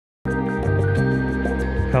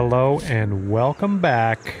Hello and welcome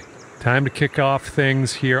back. Time to kick off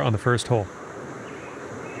things here on the first hole.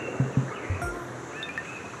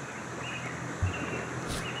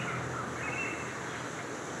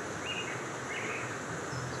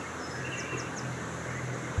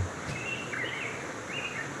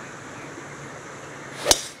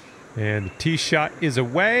 And the tee shot is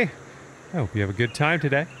away. I hope you have a good time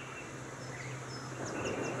today.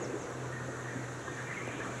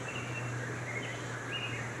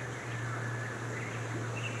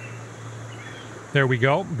 There we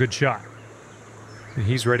go. Good shot. And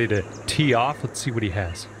he's ready to tee off. Let's see what he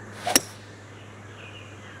has.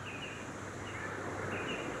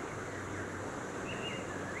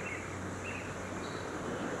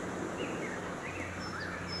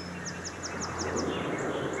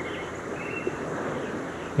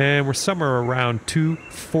 And we're somewhere around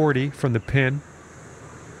 240 from the pin.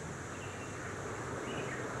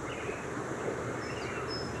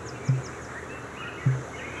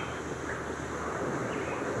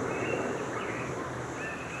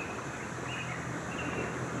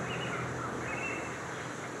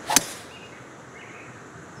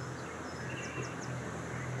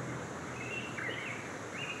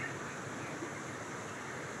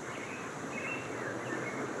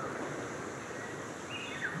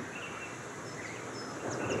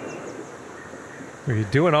 You're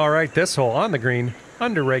doing all right this hole on the green,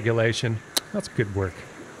 under regulation. That's good work.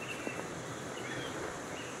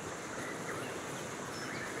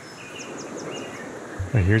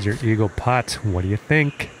 Now here's your eagle putt. What do you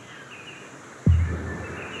think?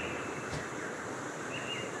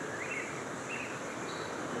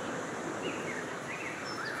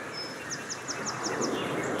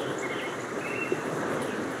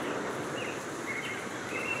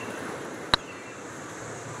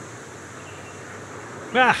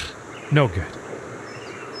 Ah, no good.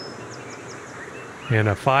 And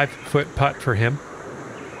a 5-foot putt for him.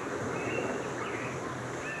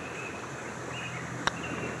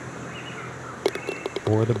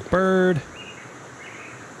 For the bird.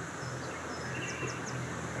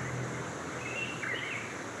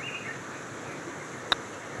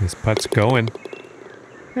 This putt's going.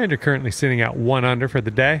 And you're currently sitting at 1 under for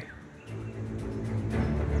the day.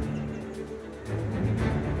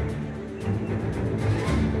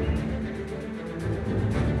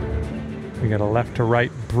 We got a left to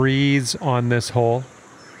right breeze on this hole.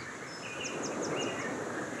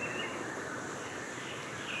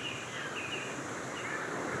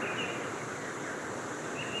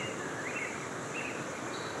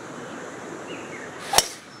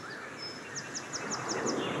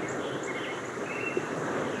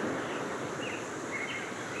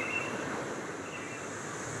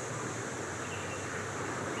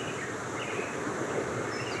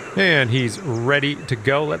 And he's ready to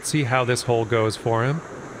go. Let's see how this hole goes for him.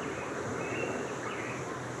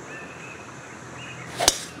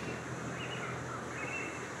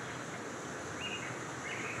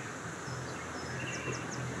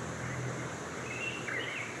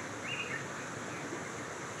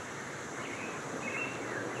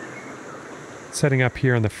 Setting up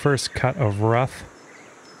here on the first cut of rough.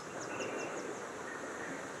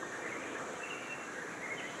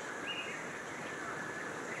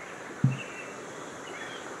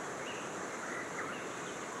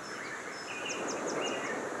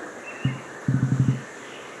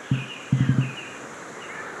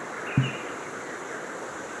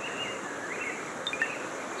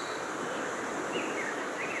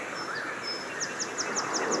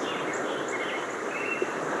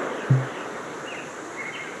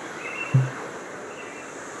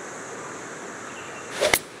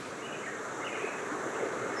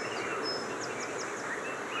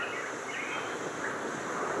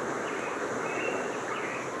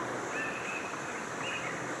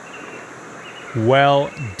 Well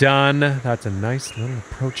done. That's a nice little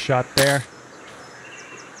approach shot there.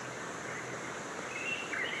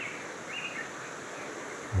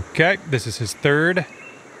 Okay, this is his third.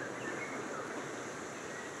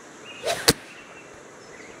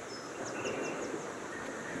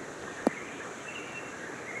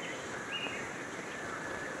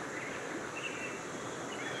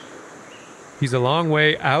 He's a long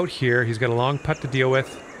way out here. He's got a long putt to deal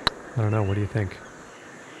with. I don't know. What do you think?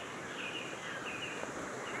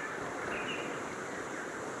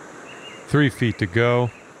 Three feet to go.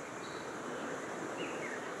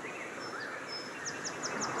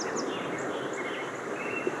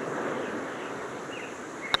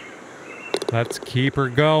 Let's keep her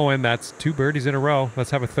going. That's 2 birdies in a row.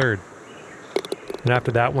 Let's have a third. And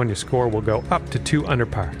after that one, your score will go up to 2 under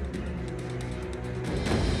par.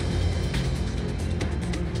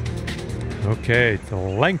 Okay, the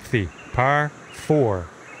lengthy par 4.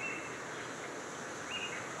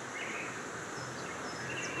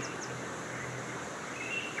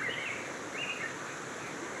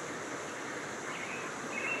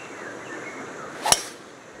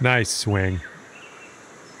 Nice swing.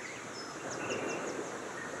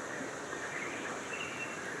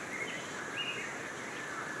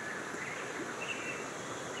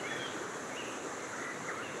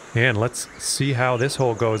 And let's see how this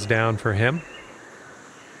hole goes down for him.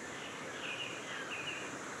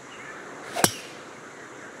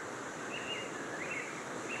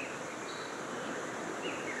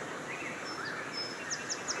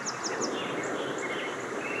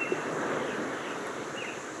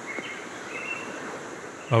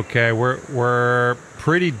 Okay, we're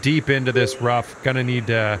pretty deep into this rough. Gonna need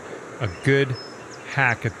a good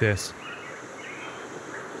hack at this.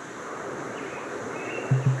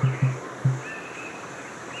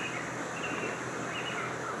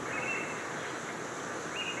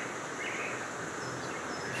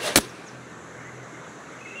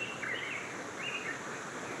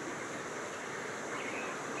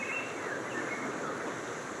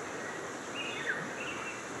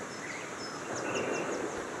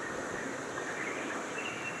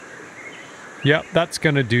 Yep, that's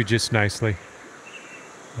going to do just nicely.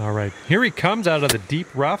 All right, here he comes out of the deep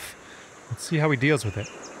rough. Let's see how he deals with it.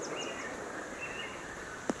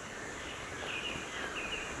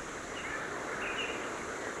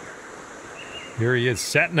 Here he is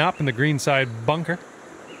setting up in the greenside bunker.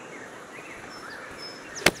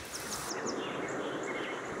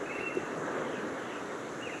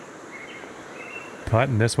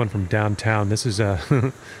 Putting this one from downtown. This is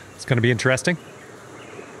it's going to be interesting.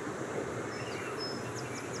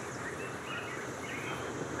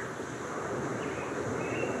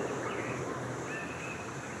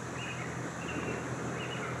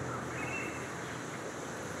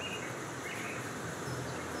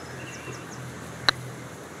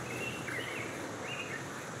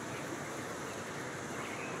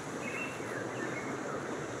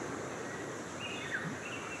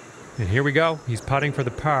 And here we go. He's putting for the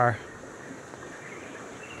par.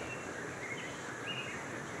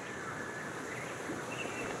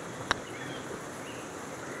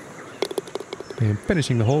 And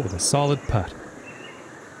finishing the hole with a solid putt.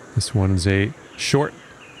 This one is a short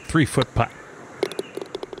 3-foot putt.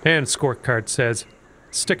 And scorecard says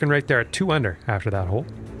sticking right there at 2 under after that hole.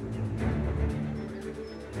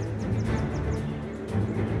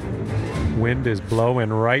 Wind is blowing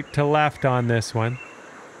right to left on this one.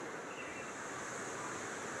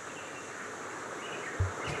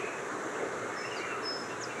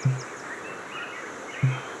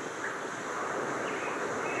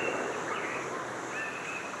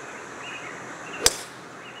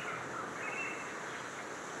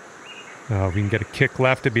 Oh, if we can get a kick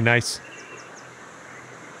left, it'd be nice.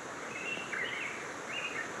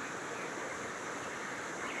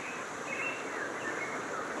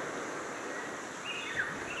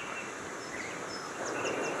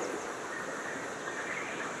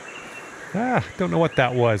 Don't know what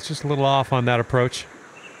that was. Just a little off on that approach.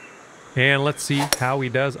 And let's see how he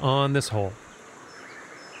does on this hole.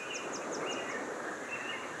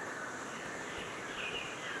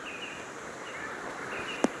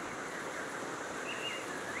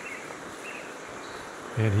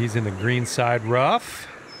 And he's in the green side rough.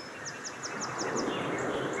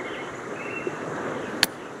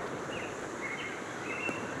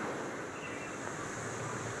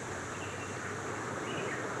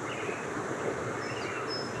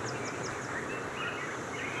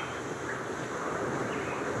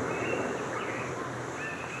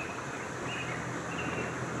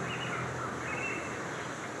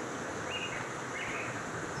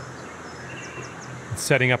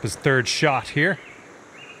 Setting up his third shot here.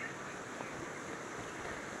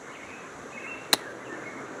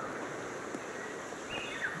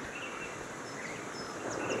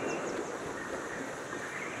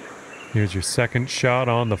 Here's your second shot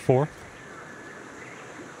on the 4th.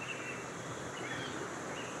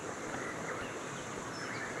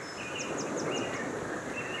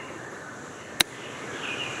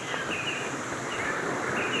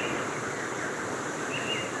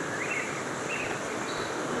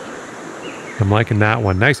 I'm liking that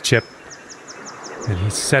one. Nice chip. And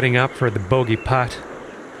he's setting up for the bogey putt.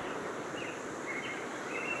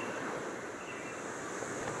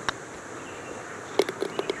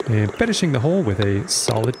 And finishing the hole with a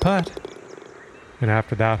solid putt. And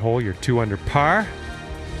after that hole, you're 2 under par.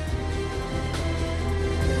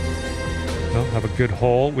 Well, have a good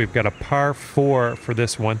hole. We've got a par 4 for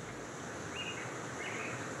this one.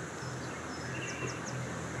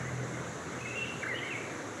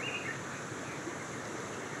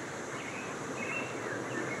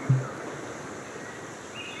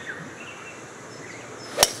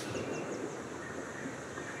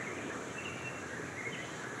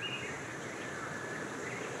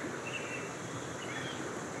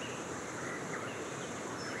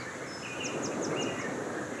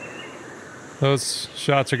 Those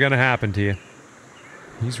shots are going to happen to you.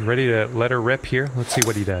 He's ready to let her rip here. Let's see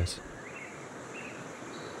what he does.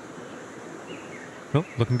 Oh,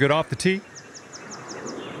 looking good off the tee.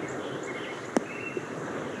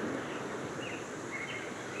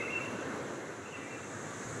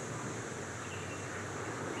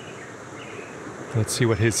 Let's see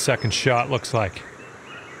what his second shot looks like.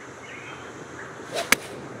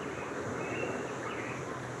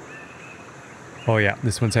 Oh yeah,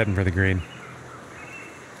 this one's heading for the green.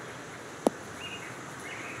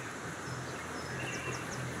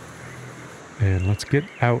 And let's get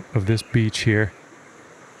out of this beach here.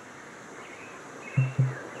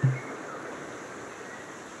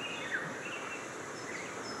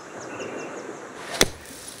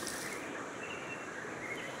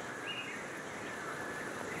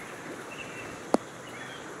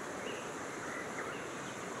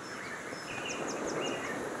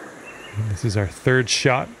 And this is our third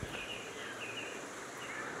shot.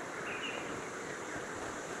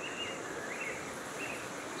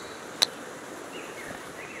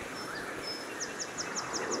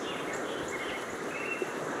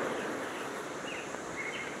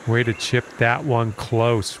 Way to chip that one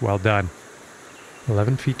close. Well done.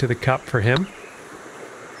 11 feet to the cup for him.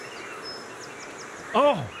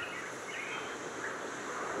 Oh!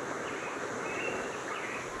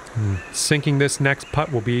 Sinking this next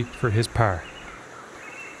putt will be for his par.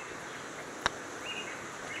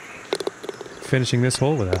 Finishing this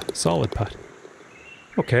hole with a solid putt.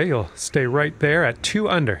 Okay, you'll stay right there at 2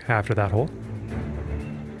 under after that hole.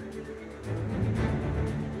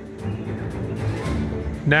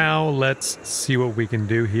 Now let's see what we can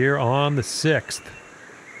do here on the 6th.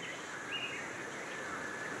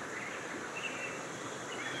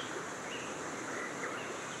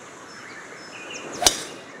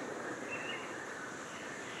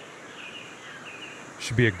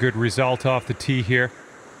 Should be a good result off the tee here.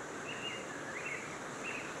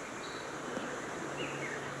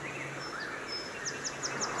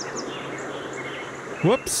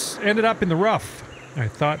 Whoops, ended up in the rough. I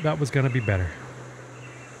thought that was going to be better.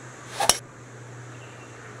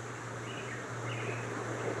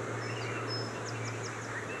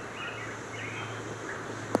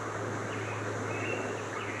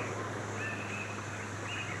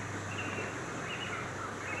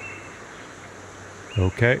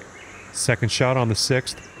 Okay, second shot on the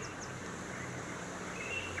 6th.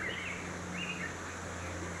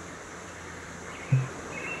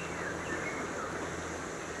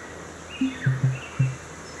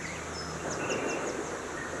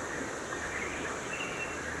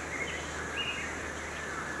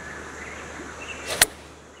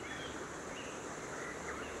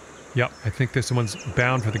 Yep, I think this one's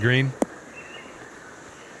bound for the green.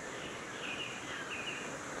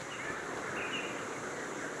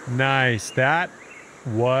 Nice. That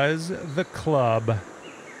was the club.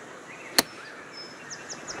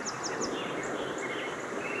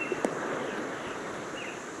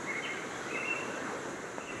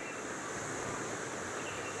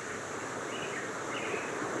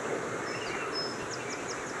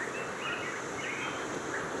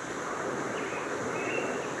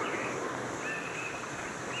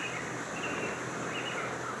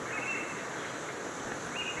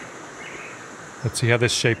 Let's see how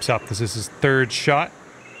this shapes up. This is his third shot.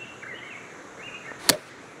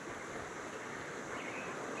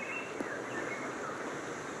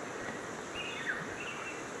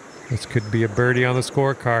 This could be a birdie on the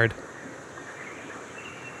scorecard.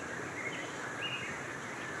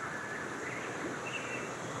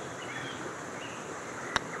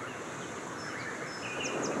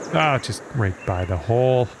 Ah, just right by the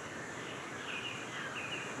hole.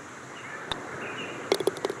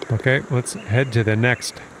 Okay, let's head to the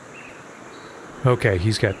next. Okay,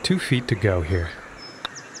 he's got 2 feet to go here.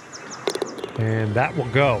 And that will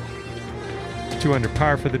go. 2 under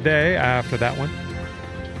par for the day after that one.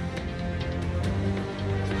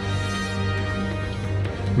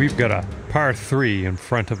 We've got a par 3 in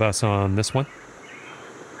front of us on this one.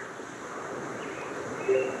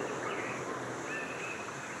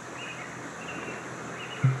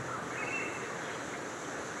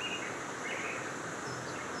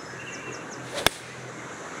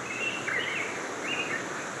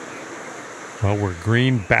 Well, we're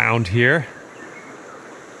green bound here.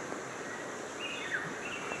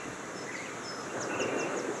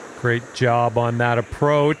 Great job on that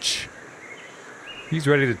approach. He's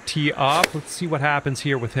ready to tee off. Let's see what happens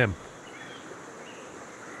here with him.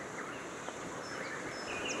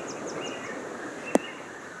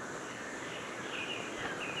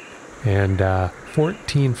 And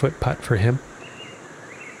 14-foot putt for him.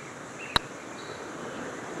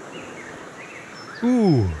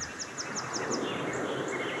 Ooh.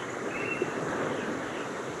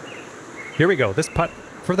 Here we go. This putt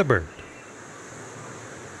for the bird.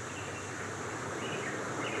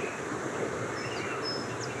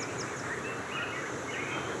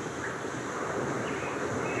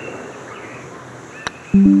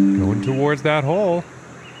 Going towards that hole.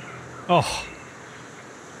 Oh.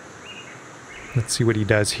 Let's see what he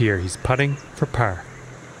does here. He's putting for par.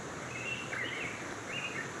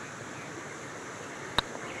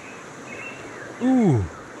 Ooh.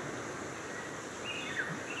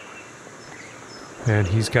 And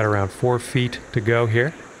he's got around 4 feet to go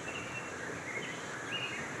here.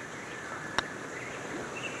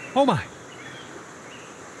 Oh my.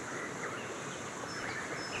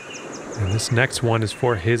 And this next one is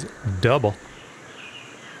for his double.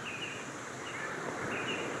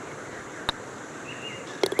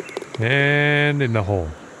 And in the hole.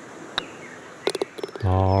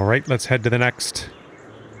 All right, let's head to the next.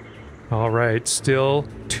 All right, still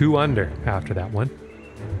 2 under after that one.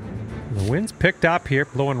 The wind's picked up here,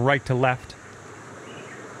 blowing right to left.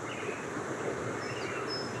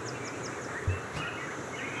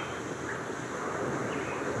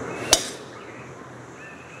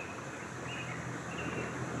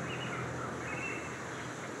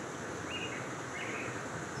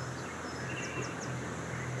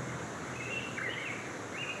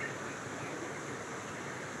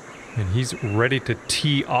 And he's ready to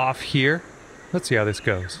tee off here. Let's see how this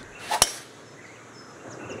goes.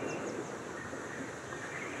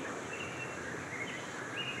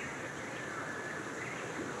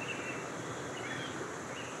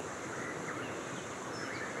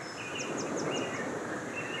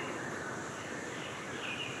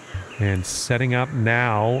 And setting up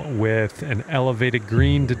now with an elevated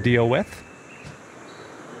green to deal with.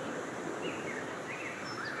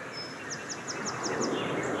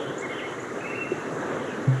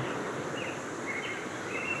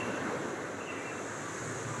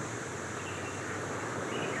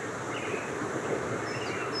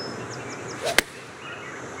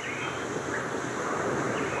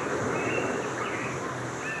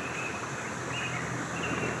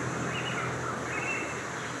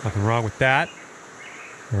 Nothing wrong with that.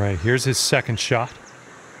 All right, here's his second shot.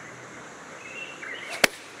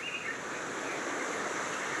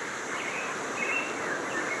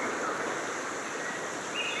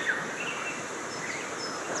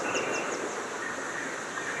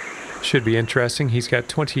 Should be interesting. He's got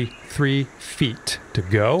 23 feet to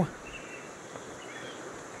go.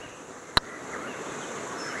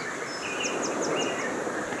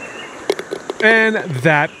 And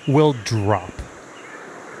that will drop.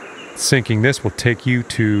 Sinking this will take you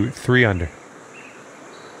to 3 under.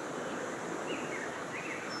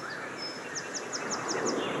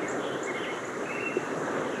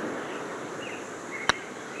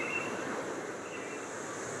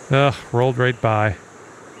 Ugh, rolled right by.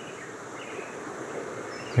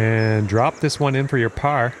 And drop this one in for your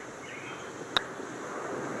par.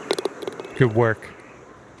 Good work.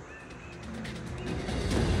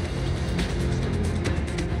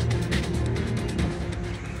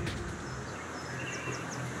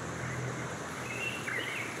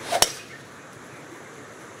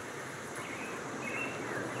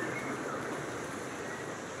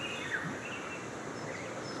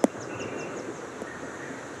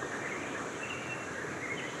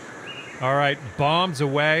 All right, bombs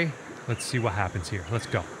away. Let's see what happens here. Let's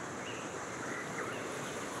go.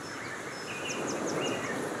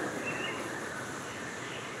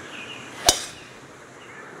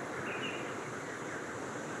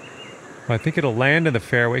 I think it'll land in the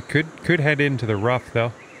fairway. Could head into the rough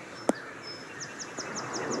though.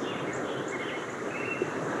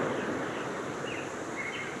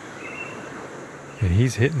 And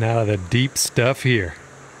he's hitting out of the deep stuff here.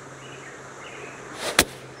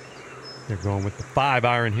 They're going with the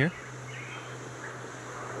 5-iron here.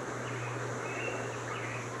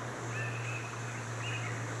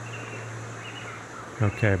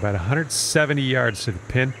 Okay, about 170 yards to the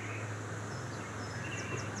pin.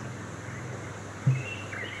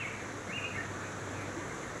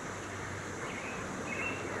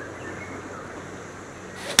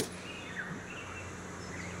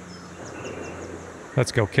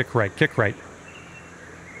 Let's go, kick right, kick right.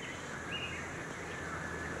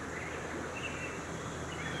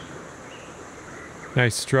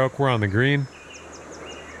 Nice stroke, we're on the green.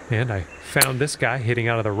 And I found this guy hitting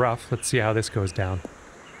out of the rough. Let's see how this goes down.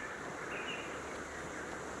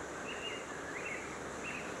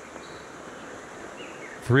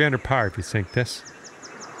 Three under par if you sink this.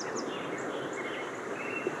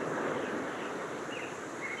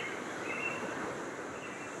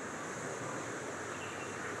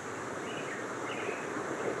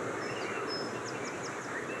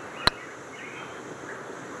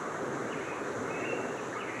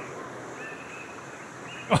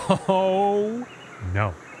 Oh,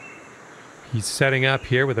 no. He's setting up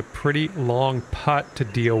here with a pretty long putt to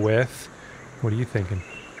deal with. What are you thinking?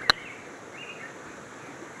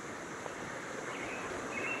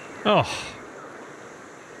 Oh.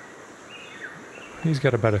 He's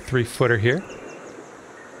got about a 3-footer here.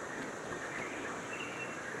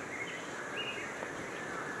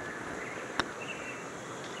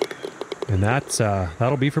 And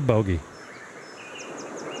that'll be for bogey.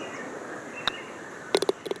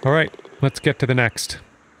 All right, let's get to the next.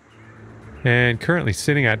 And currently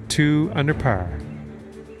sitting at 2 under par.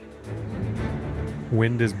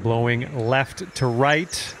 Wind is blowing left to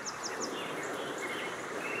right.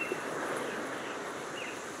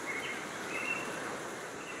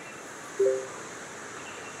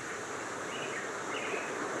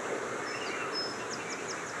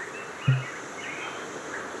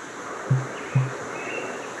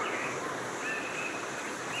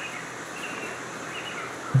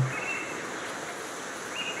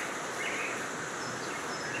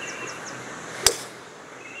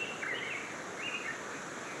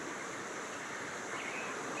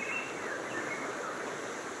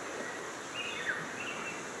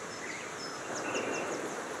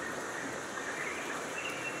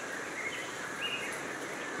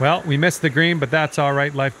 Well, we missed the green, but that's all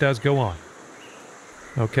right. Life does go on.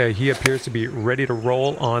 Okay, he appears to be ready to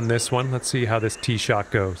roll on this one. Let's see how this tee shot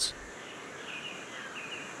goes.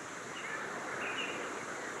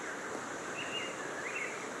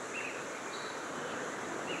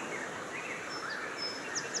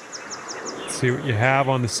 Let's see what you have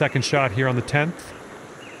on the second shot here on the 10th.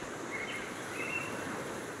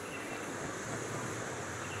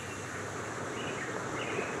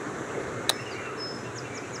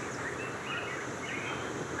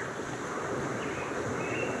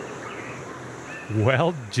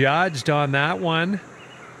 Well judged on that one.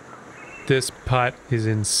 This putt is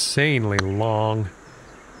insanely long.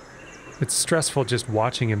 It's stressful just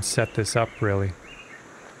watching him set this up, really.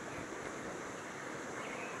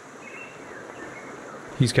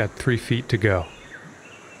 He's got 3 feet to go.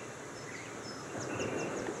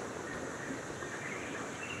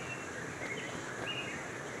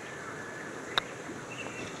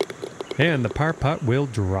 And the par putt will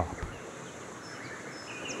drop.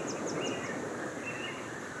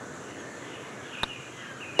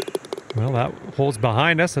 Well, that hole's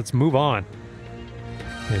behind us. Let's move on.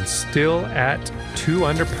 And still at 2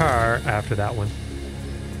 under par after that one.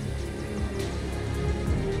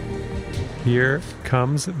 Here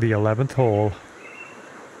comes the 11th hole.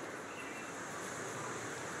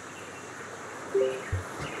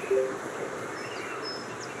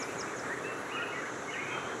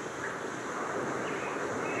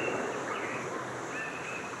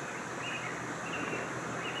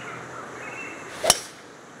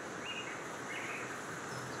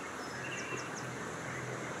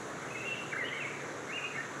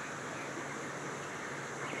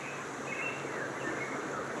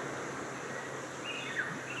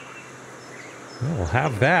 We'll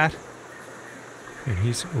have that. And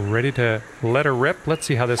he's ready to let her rip. Let's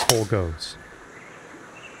see how this hole goes.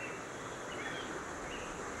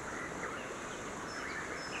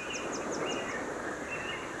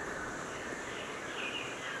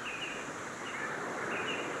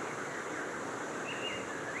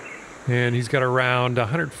 And he's got around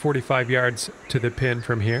 145 yards to the pin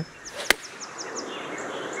from here.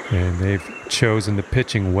 And they've chosen the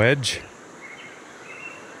pitching wedge.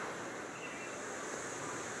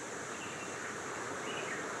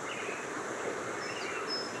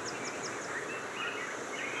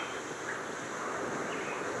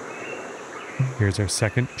 Here's our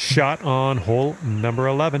second shot on hole number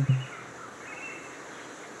 11.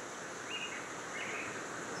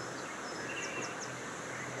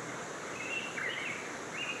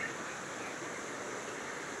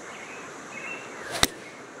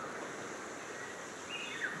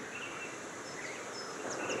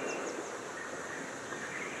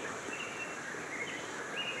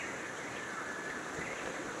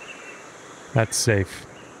 That's safe.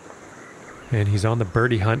 And he's on the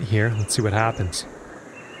birdie hunt here. Let's see what happens.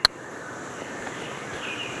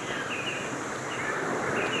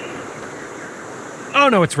 Oh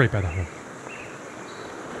no, it's right by the hole.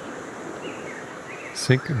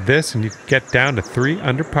 Sink this and you get down to 3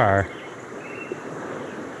 under par.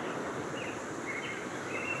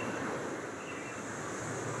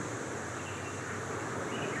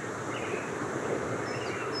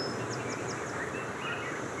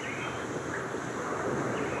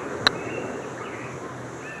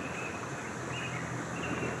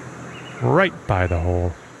 Right by the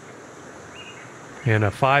hole. And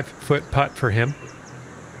a 5-foot putt for him.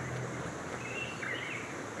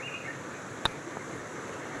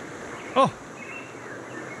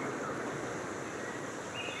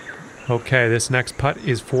 Okay, this next putt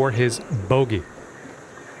is for his bogey.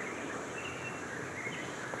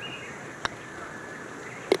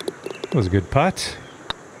 That was a good putt.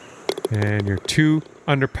 And you're 2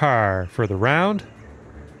 under par for the round.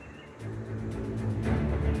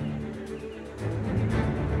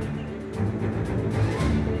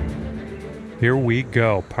 Here we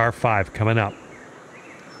go. Par 5 coming up.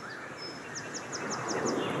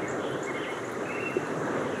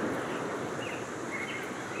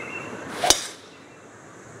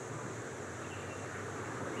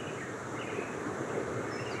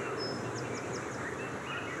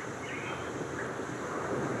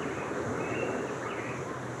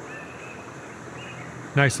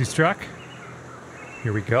 Nicely struck.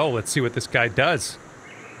 Here we go. Let's see what this guy does.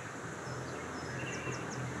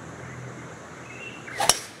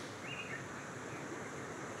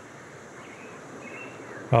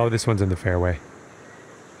 Oh, this one's in the fairway.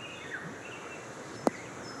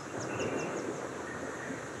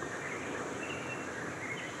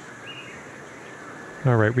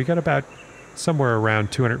 All right, we got about somewhere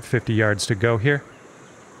around 250 yards to go here.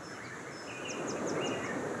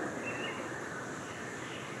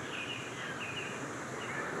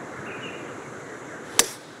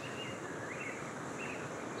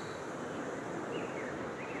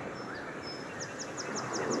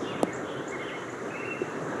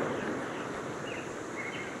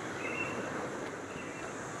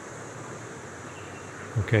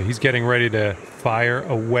 Okay, he's getting ready to fire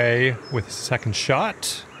away with his second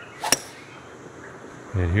shot.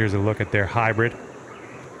 And here's a look at their hybrid.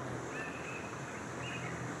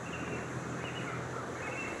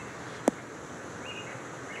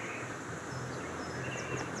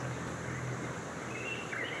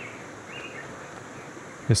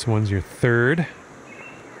 This one's your third.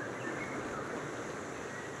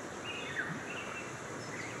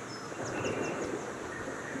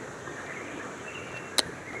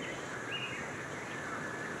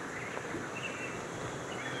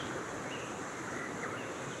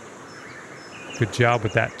 Good job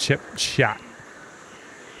with that chip shot.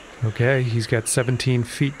 Okay, he's got 17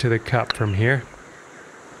 feet to the cup from here.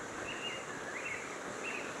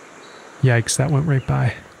 Yikes, that went right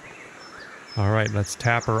by. All right, let's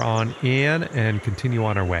tap her on in and continue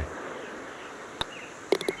on our way.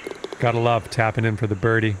 Gotta love tapping in for the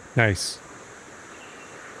birdie. Nice.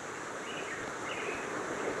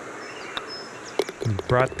 And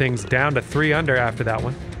brought things down to 3 under after that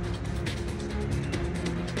one.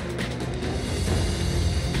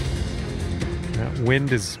 That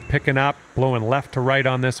wind is picking up, blowing left to right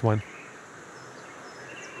on this one.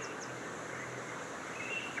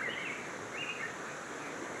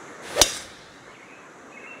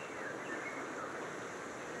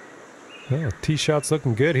 Oh, tee shot's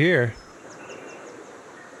looking good here.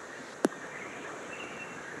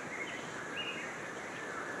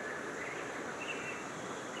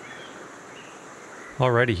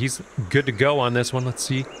 Alrighty, he's good to go on this one. Let's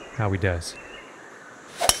see how he does.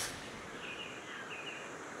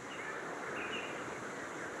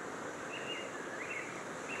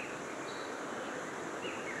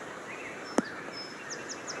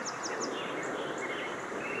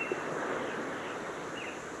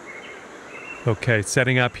 Okay,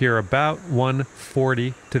 setting up here about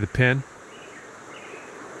 140 to the pin.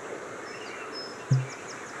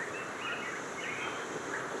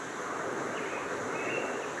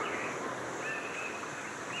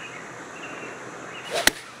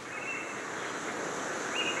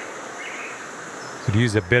 Could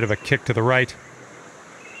use a bit of a kick to the right.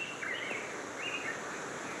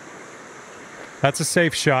 That's a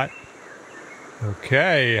safe shot.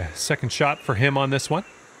 Okay, second shot for him on this one.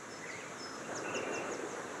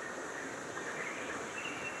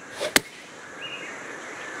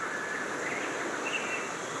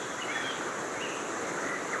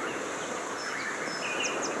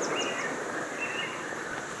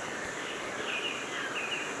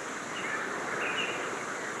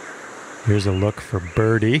 Here's a look for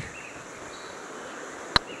birdie.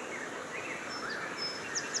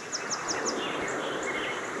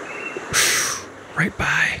 Right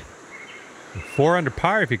by. 4 under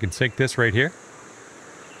par if you can sink this right here.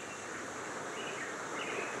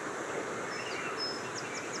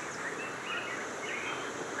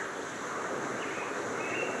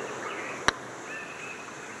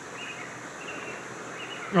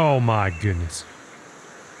 Oh my goodness.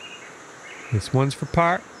 This one's for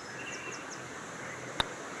par.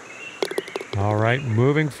 All right,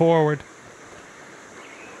 moving forward.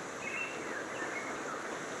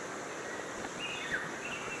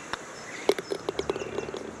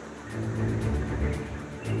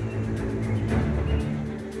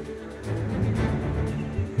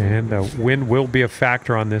 And the wind will be a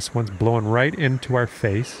factor on this. One's blowing right into our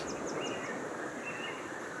face.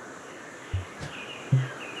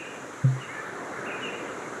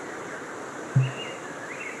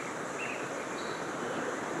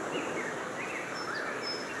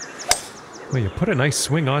 Well, you put a nice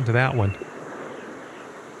swing onto that one.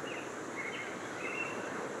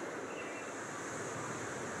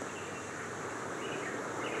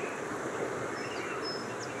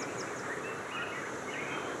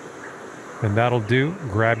 And that'll do.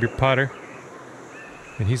 Grab your putter.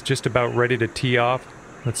 And he's just about ready to tee off.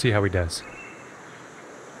 Let's see how he does.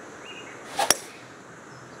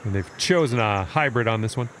 And they've chosen a hybrid on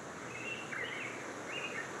this one.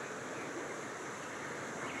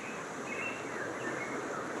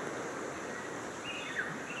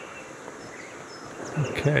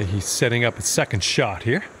 Okay, he's setting up a second shot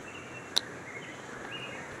here.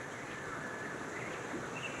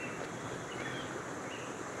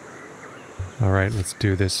 All right, let's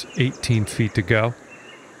do this. 18 feet to go.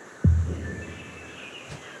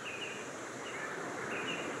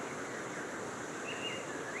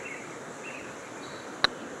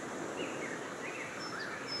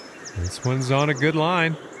 This one's on a good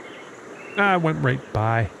line. Ah, went right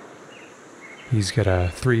by. He's got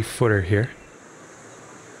a 3-footer here.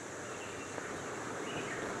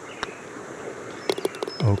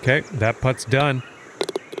 Okay, that putt's done.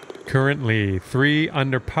 Currently 3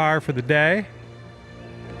 under par for the day.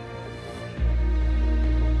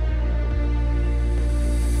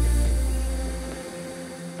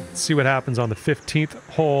 Let's see what happens on the 15th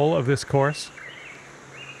hole of this course.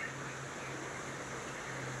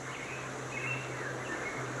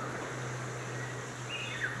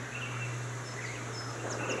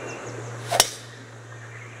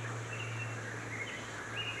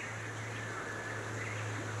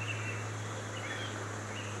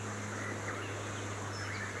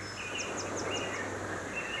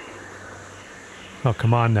 Oh,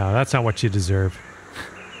 come on now. That's not what you deserve.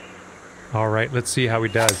 All right, let's see how he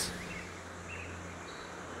does.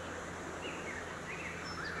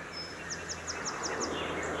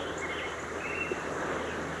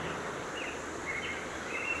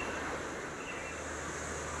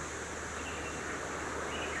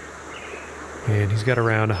 And he's got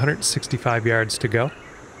around 165 yards to go.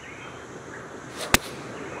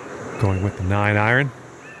 Going with the 9-iron.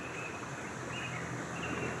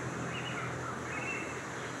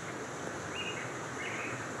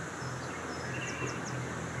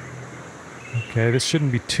 Okay, this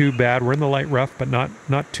shouldn't be too bad. We're in the light rough, but not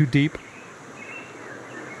too deep.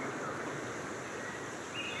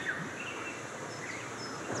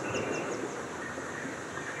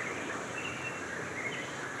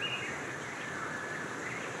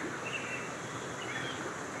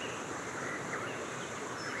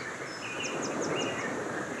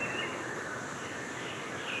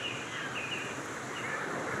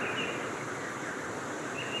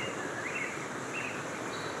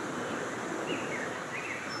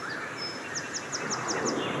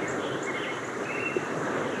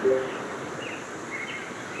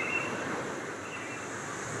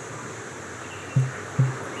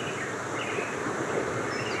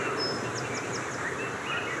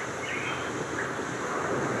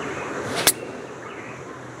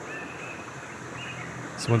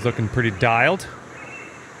 This one's looking pretty dialed.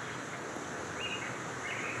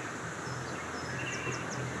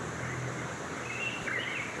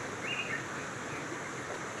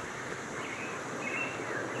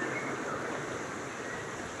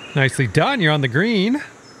 Nicely done. You're on the green.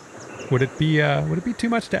 Would it be too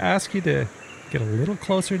much to ask you to get a little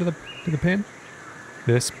closer to the pin?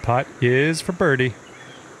 This putt is for birdie.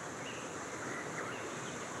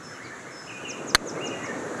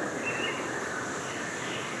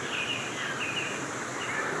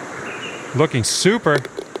 Looking super.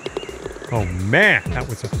 Oh man, that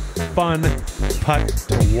was a fun putt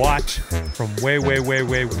to watch from way, way, way,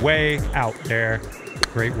 way, way out there.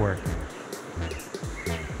 Great work.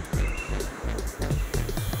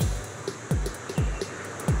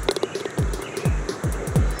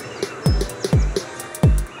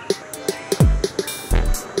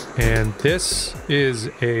 And this is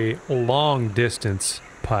a long distance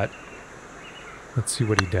putt. Let's see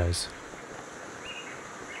what he does.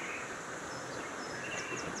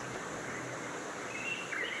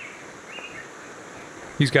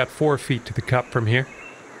 He's got 4 feet to the cup from here.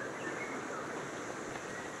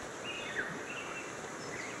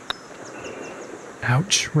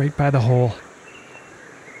 Ouch, right by the hole.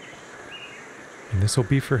 And this will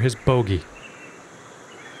be for his bogey.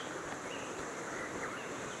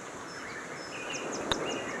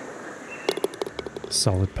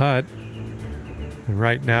 Solid putt. And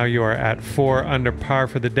right now you are at 4 under par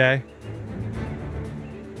for the day.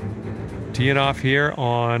 Teeing off here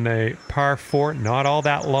on a par 4, not all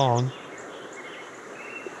that long.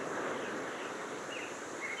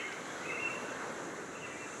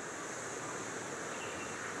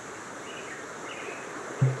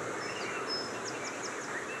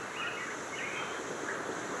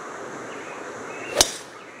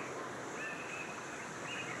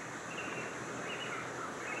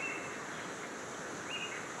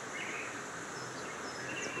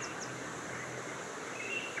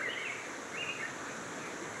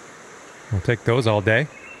 We'll take those all day.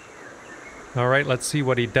 All right, let's see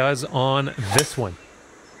what he does on this one.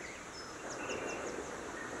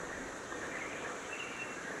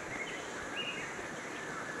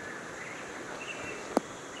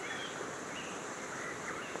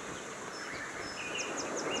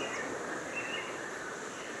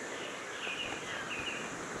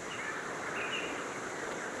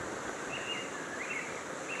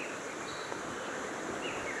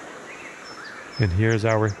 And here's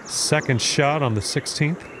our second shot on the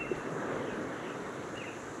 16th.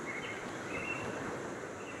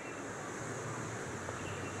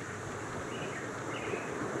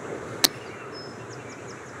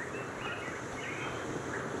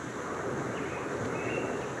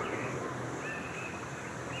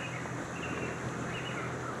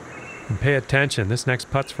 And pay attention, this next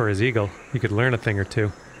putt's for his eagle. He could learn a thing or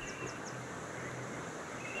two.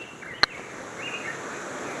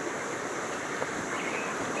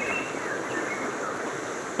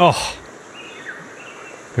 Oh,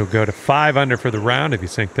 he'll go to 5 under for the round if you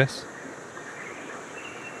sink this.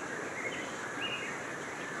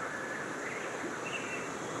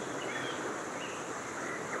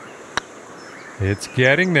 It's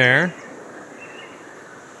getting there.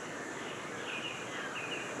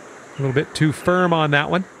 A little bit too firm on that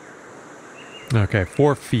one. Okay,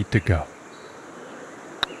 4 feet to go.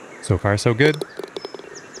 So far, so good.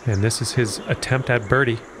 And this is his attempt at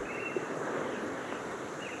birdie.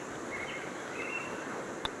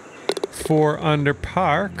 4 under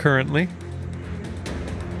par currently.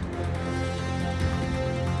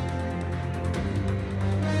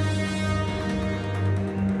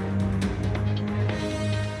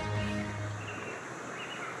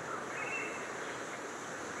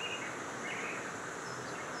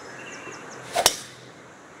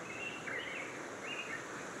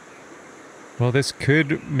 Well, this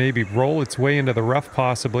could maybe roll its way into the rough,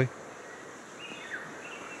 possibly.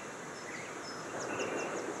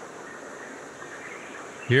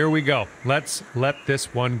 Here we go. Let's let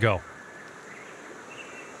this one go.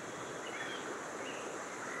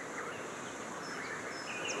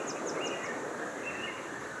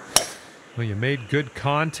 Well, you made good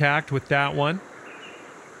contact with that one.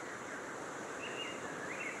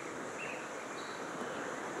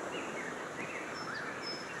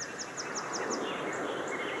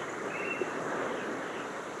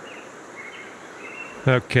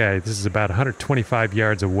 Okay, this is about 125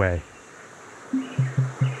 yards away.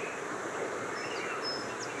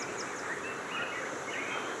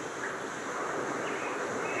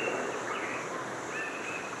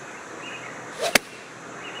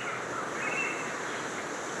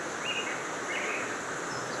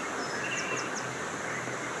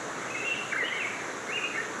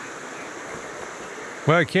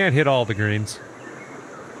 Well, I can't hit all the greens.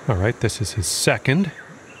 All right, this is his second.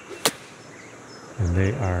 And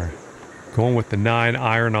they are going with the 9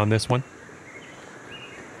 iron on this one.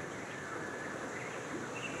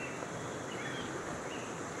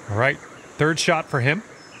 All right, third shot for him.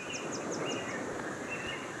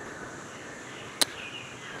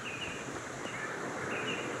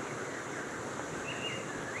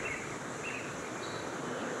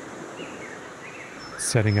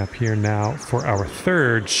 Setting up here now for our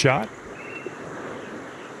third shot.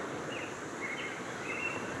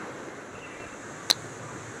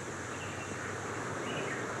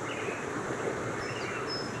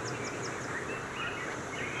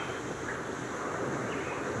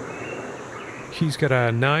 He's got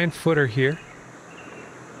a 9-footer here.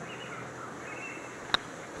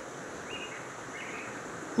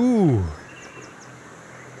 Ooh.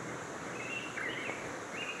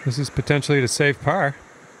 This is potentially to save par.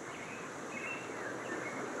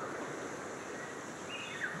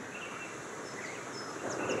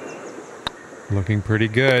 Looking pretty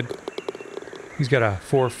good. He's got a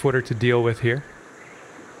 4-footer to deal with here.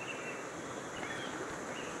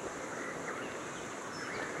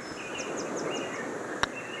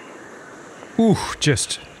 Ooh,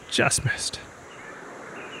 just missed.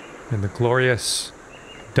 And the glorious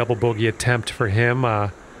double bogey attempt for him.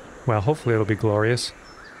 Well, hopefully it'll be glorious.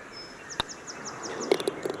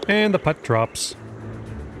 And the putt drops.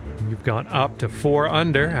 You've gone up to 4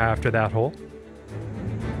 under after that hole.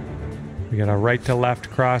 We got a right to left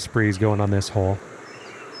cross breeze going on this hole.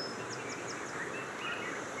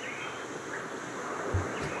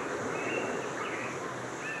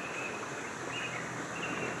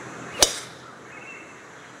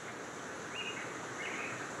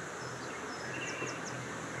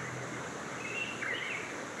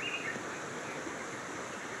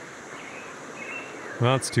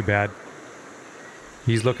 Well, it's too bad.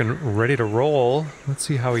 He's looking ready to roll. Let's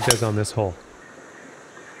see how he does on this hole.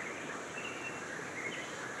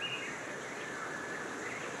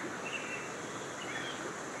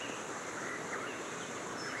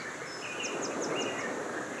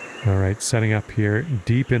 All right, setting up here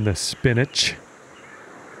deep in the spinach.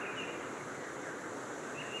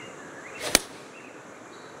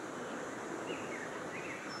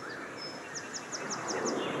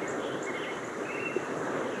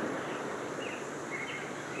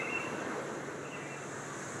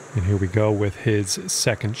 And here we go with his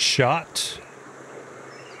second shot.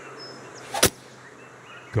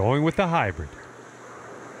 Going with the hybrid.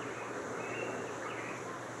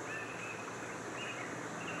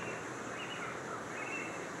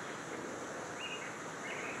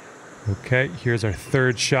 Okay, here's our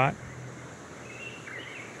third shot.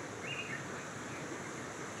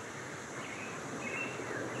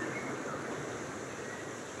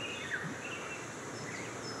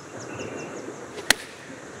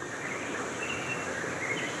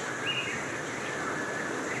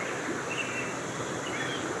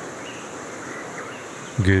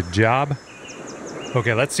 Good job.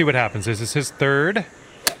 Okay, let's see what happens. This is his third.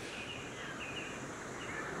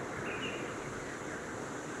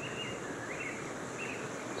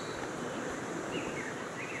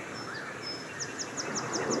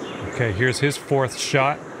 Okay, here's his fourth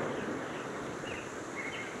shot.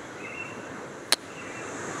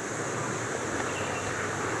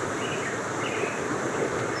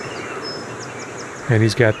 And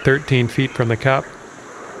he's got 13 feet from the cup.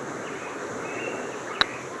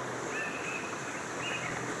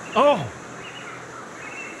 Oh!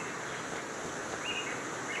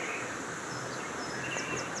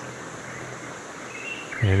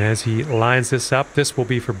 And as he lines this up, this will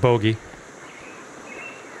be for bogey.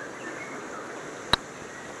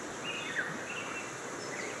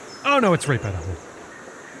 Oh no, it's right by the hole.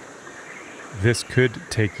 This could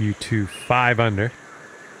take you to 5 under.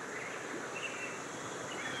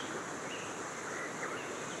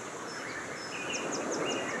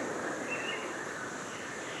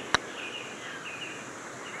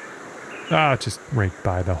 Ah, just right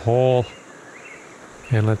by the hole.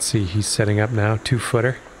 And let's see, he's setting up now,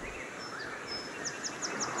 2-footer.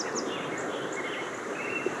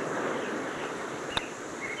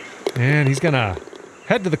 And he's gonna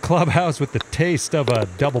head to the clubhouse with the taste of a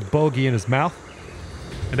double bogey in his mouth.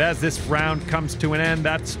 And as this round comes to an end,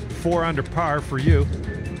 that's 4 under par for you.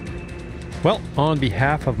 Well, on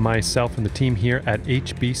behalf of myself and the team here at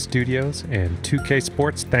HB Studios and 2K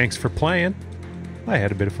Sports, thanks for playing. I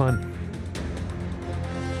had a bit of fun.